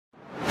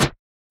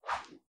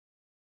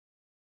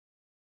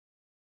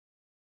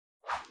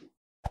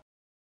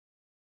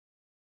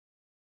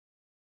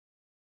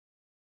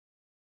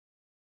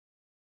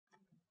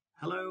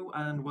Hello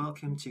and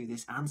welcome to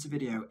this answer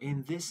video.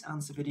 In this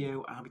answer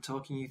video, I'll be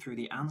talking you through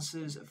the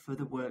answers for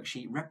the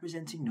worksheet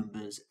representing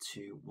numbers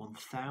to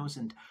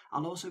 1000.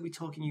 I'll also be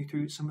talking you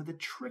through some of the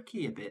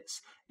trickier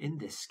bits in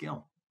this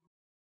skill.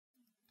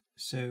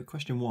 So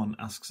question 1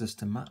 asks us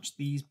to match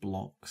these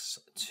blocks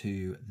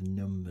to the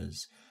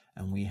numbers,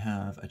 and we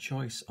have a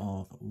choice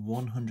of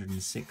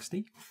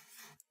 160,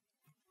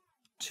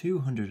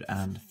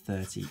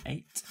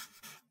 238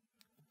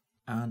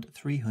 and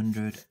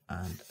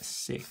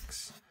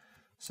 306.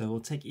 So we'll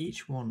take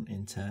each one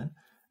in turn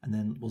and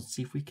then we'll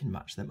see if we can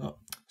match them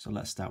up. So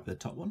let's start with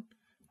the top one.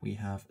 We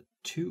have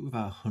 2 of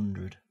our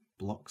 100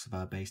 blocks of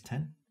our base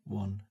 10.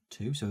 1,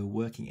 2. So we're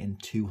working in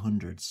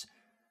 200s.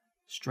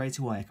 Straight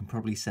away I can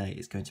probably say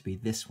it's going to be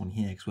this one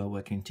here because we're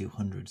working in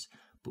 200s.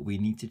 But we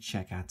need to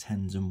check our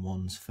 10s and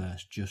 1s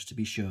first just to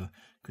be sure,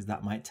 because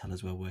that might tell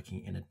us we're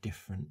working in a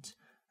different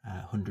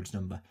hundreds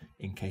number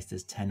in case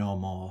there's 10 or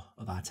more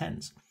of our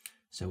 10s.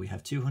 So we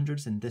have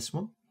 200s in this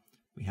one.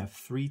 We have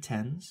 3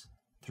 10s.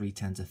 3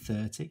 10s are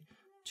 30,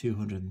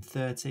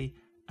 230,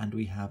 and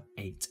we have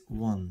 8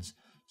 1s.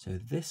 So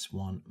this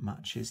one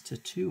matches to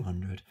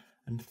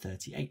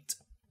 238.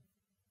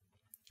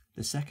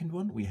 The second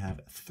one, we have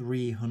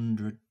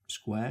 300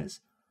 squares.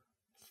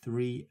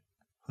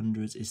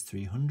 300s is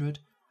 300.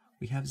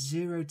 We have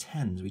 0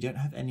 10s. We don't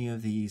have any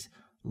of these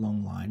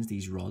long lines,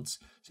 these rods,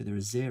 so there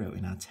is 0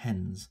 in our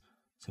 10s.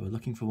 So we're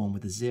looking for one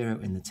with a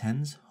 0 in the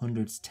 10s,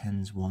 100s,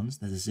 10s, 1s.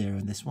 There's a 0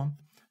 in this one.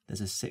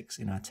 There's a 6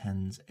 in our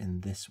 10s in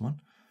this one.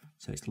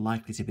 So it's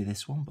likely to be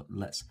this one, but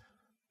let's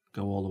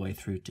go all the way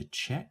through to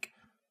check.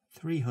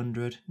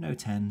 300, no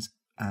 10s,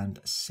 and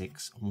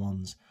 6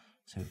 1s.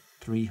 So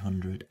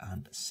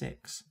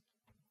 306.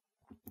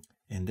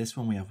 In this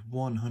one we have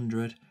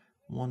 100,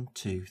 1,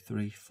 2,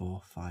 3,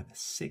 4, 5,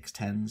 6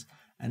 10s,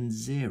 and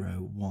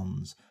 0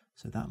 1s.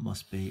 So that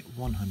must be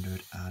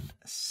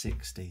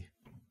 160.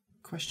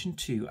 Question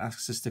 2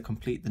 asks us to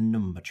complete the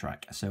number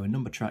track. So a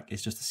number track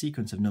is just a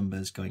sequence of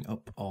numbers going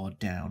up or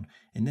down.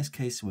 In this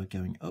case, we're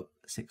going up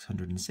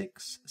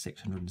 606,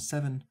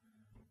 607,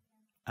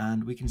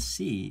 and we can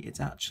see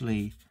it's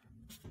actually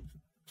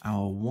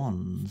our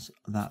 1s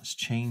that's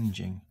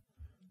changing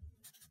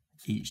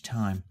each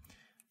time.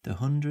 The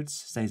hundreds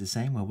stays the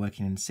same. We're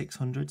working in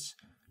 600s,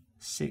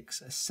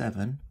 6,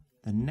 7.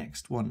 The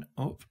next one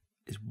up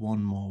is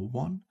one more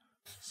 1,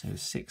 so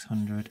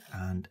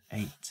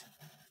 608.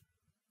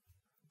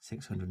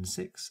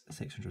 606,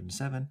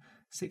 607,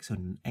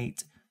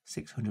 608,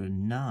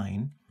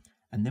 609,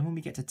 and then when we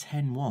get to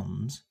 10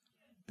 1s,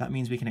 that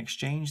means we can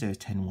exchange those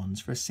 10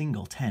 1s for a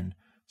single 10.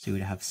 So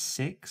we'd have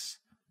 6,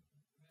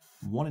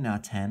 1 in our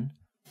 10,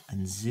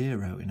 and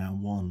 0 in our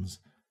 1s,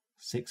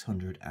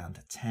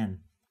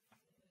 610.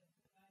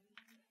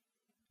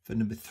 For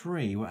number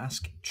 3, we're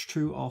asked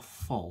true or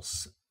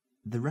false.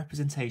 The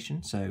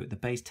representation, so the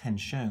base 10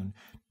 shown,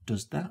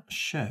 does that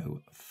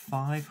show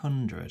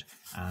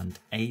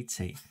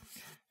 580?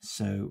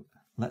 So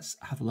let's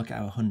have a look at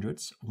our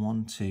hundreds.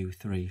 1, 2,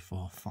 3,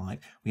 4, 5.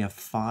 We have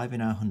 5 in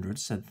our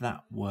hundreds, so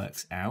that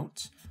works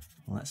out.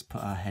 Let's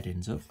put our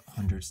headings up,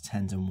 hundreds,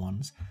 10s and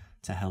 1s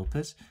to help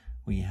us.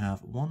 We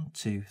have 1,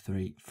 2,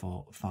 3,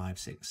 4, 5,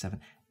 6,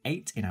 7,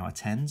 8 in our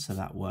 10s, so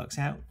that works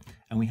out.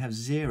 And we have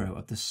 0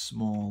 of the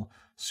small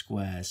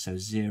squares, so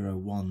 0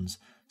 1s.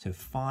 So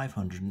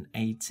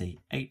 580,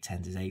 8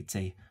 10s is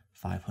 80,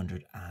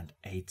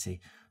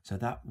 580. So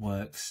that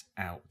works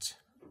out.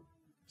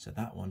 So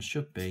that one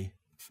should be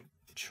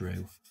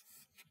true.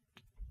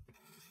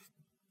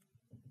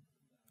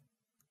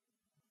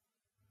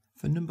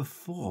 For number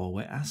 4,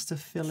 we're asked to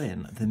fill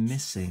in the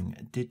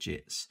missing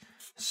digits.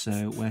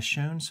 So we're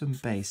shown some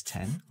base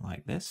 10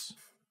 like this.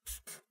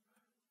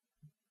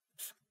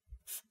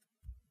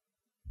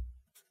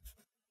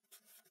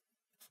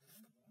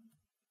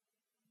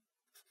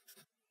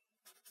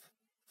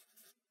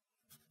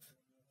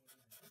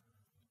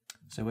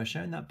 So we're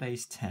showing that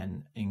base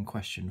 10 in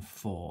question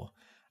 4,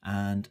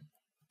 and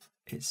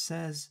it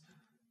says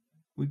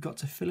we've got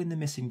to fill in the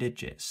missing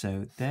digit.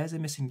 So there's a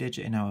missing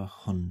digit in our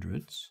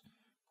hundreds.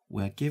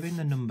 We're given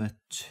the number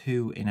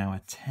 2 in our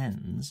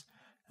 10s,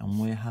 and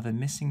we have a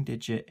missing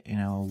digit in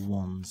our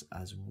 1s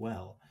as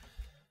well.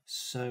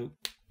 So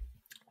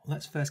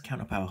let's first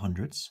count up our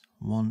hundreds.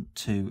 1,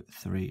 2,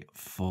 3,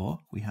 4.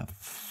 We have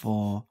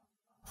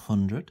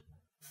 400.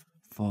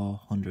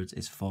 400s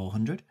is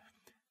 400.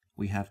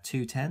 We have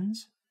 2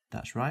 10s,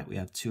 that's right, we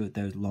have 2 of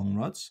those long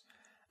rods,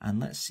 and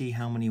let's see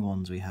how many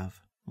 1s we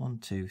have. 1,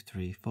 2,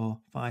 3,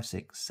 4, 5,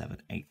 6,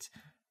 7, 8.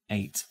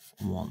 8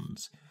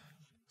 1s.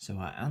 So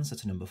our answer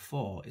to number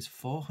 4 is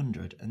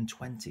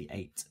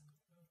 428.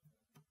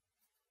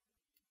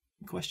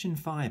 Question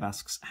 5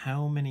 asks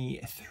how many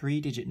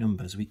 3-digit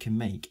numbers we can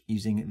make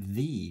using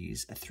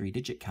these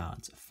 3-digit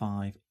cards,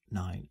 5,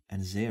 9,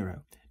 and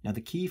 0. Now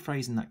the key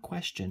phrase in that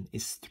question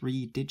is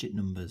 3-digit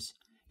numbers.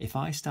 If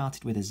I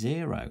started with a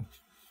 0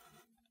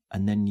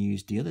 and then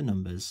used the other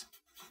numbers,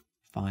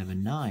 5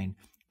 and 9,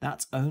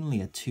 that's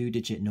only a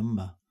 2-digit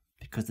number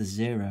because the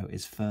 0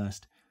 is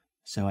first.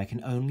 So I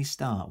can only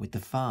start with the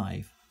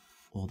 5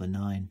 or the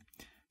 9.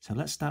 So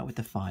let's start with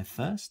the 5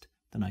 first.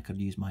 Then I could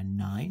use my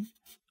 9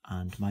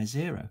 and my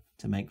 0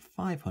 to make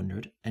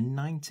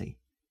 590.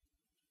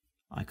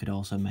 I could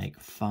also make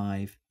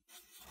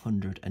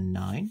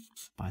 509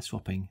 by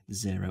swapping the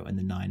 0 and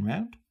the 9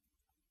 round.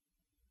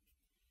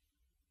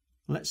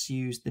 Let's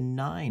use the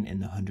 9 in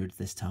the hundreds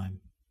this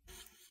time.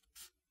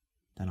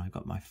 Then I've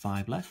got my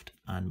 5 left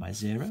and my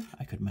 0.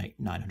 I could make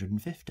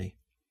 950.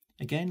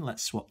 Again,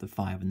 let's swap the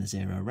 5 and the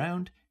 0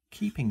 around,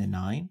 keeping the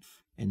 9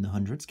 in the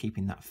hundreds,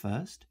 keeping that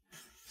first.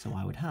 So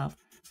I would have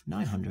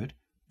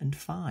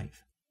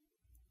 905.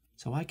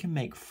 So I can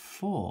make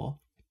 4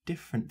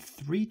 different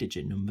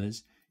 3-digit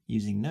numbers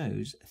using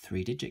those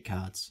 3-digit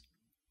cards.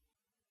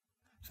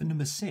 For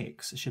number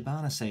 6,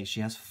 Shabana says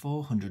she has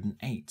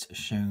 408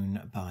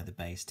 shown by the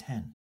base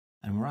 10.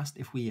 And we're asked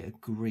if we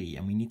agree,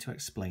 and we need to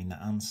explain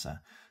the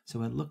answer. So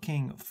we're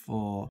looking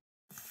for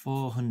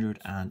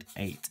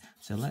 408.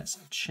 So let's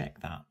check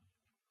that.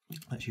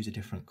 Let's use a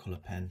different colour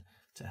pen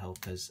to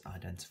help us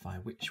identify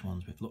which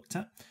ones we've looked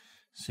at.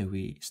 So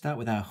we start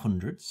with our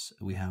hundreds.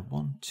 We have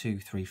 1, 2,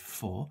 3,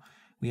 4.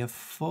 We have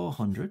 4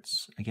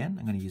 hundreds. Again,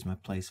 I'm going to use my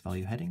place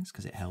value headings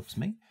because it helps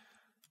me.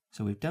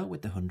 So we've dealt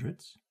with the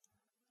hundreds.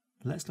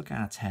 Let's look at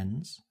our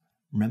tens.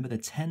 Remember, the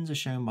tens are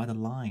shown by the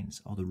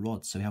lines or the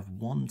rods, so we have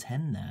 1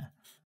 10 there.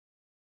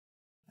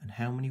 And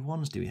how many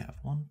ones do we have?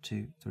 1,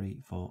 2, 3,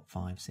 4,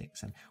 5, 6,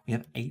 7. We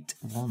have 8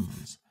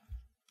 ones.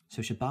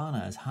 So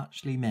Shabana has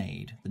actually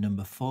made the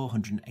number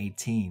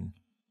 418,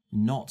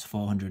 not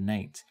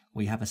 408.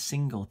 We have a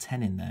single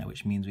 10 in there,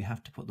 which means we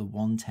have to put the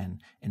 110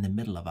 in the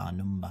middle of our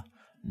number,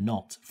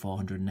 not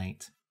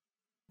 408.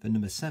 For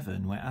number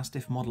 7, we're asked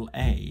if model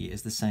A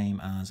is the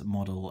same as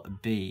model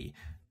B.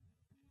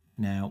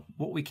 Now,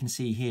 what we can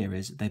see here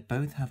is they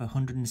both have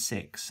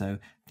 106, so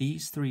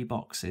these 3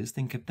 boxes,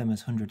 think of them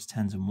as hundreds,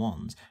 tens and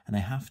ones, and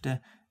they have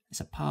to, it's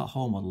a part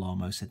whole model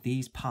almost, so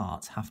these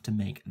parts have to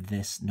make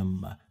this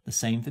number. The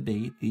same for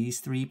B, these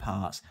 3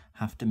 parts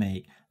have to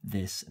make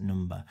this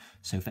number.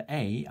 So for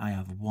A, I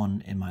have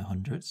 1 in my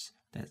hundreds,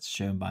 that's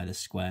shown by the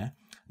square,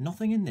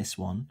 nothing in this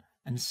one,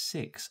 and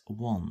 6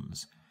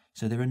 ones.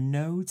 So there are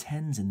no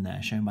tens in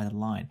there shown by the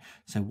line,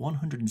 so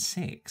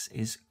 106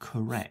 is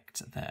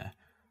correct there.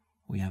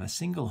 We have a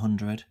single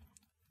 100,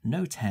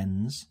 no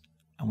tens,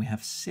 and we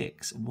have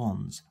 6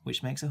 ones,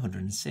 which makes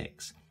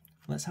 106.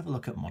 Let's have a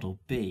look at model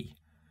B.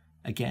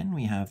 Again,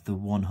 we have the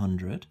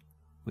 100,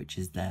 which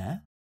is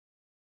there.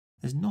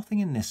 There's nothing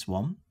in this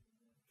one.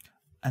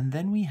 And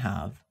then we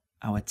have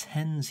our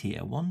tens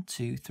here, 1,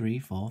 2, 3,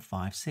 4,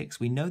 5, 6.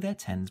 We know they're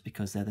tens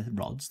because they're the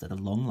rods, they're the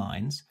long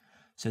lines.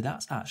 So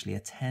that's actually a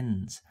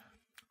tens.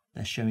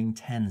 They're showing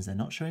tens, they're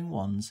not showing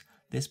ones.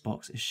 This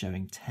box is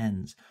showing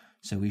tens.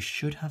 So we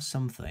should have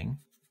something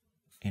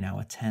in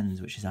our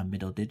tens, which is our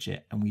middle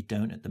digit, and we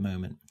don't at the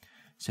moment.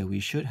 So we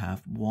should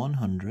have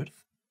 100.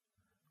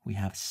 We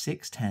have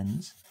 6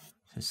 tens,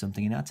 so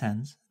something in our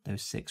tens,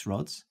 those 6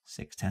 rods,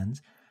 6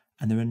 tens,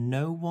 and there are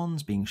no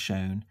ones being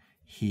shown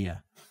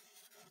here.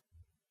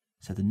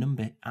 So the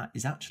number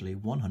is actually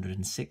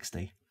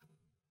 160.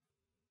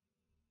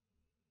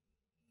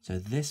 So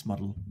this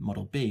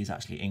model B, is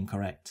actually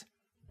incorrect.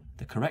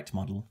 The correct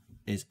model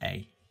is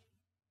A.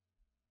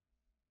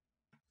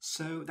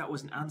 So that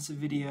was an answer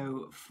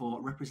video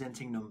for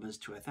representing numbers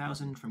to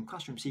 1,000 from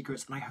Classroom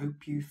Secrets, and I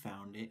hope you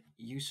found it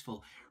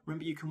useful.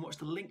 Remember, you can watch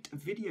the linked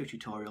video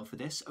tutorial for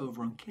this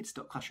over on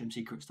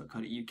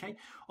kids.classroomsecrets.co.uk,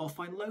 or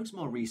find loads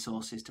more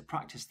resources to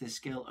practice this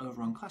skill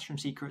over on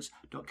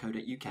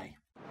classroomsecrets.co.uk.